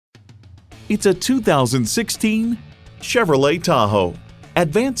It's a 2016 Chevrolet Tahoe.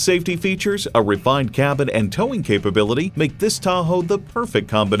 Advanced safety features, a refined cabin, and towing capability make this Tahoe the perfect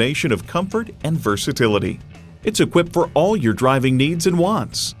combination of comfort and versatility. It's equipped for all your driving needs and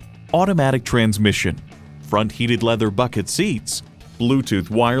wants. Automatic transmission, front heated leather bucket seats, Bluetooth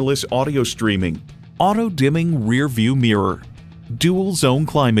wireless audio streaming, auto-dimming rear view mirror, dual zone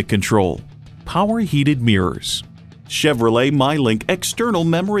climate control, power heated mirrors, Chevrolet MyLink external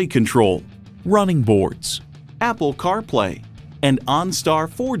memory control, running boards, Apple CarPlay, and OnStar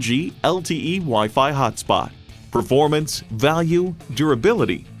 4G LTE Wi-Fi hotspot. Performance, value,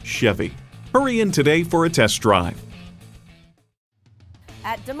 durability, Chevy. Hurry in today for a test drive.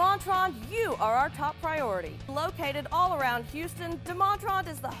 At DeMontrond, you are our top priority. Located all around Houston, DeMontrond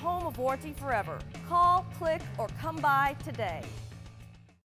is the home of warranty forever. Call, click, or come by today.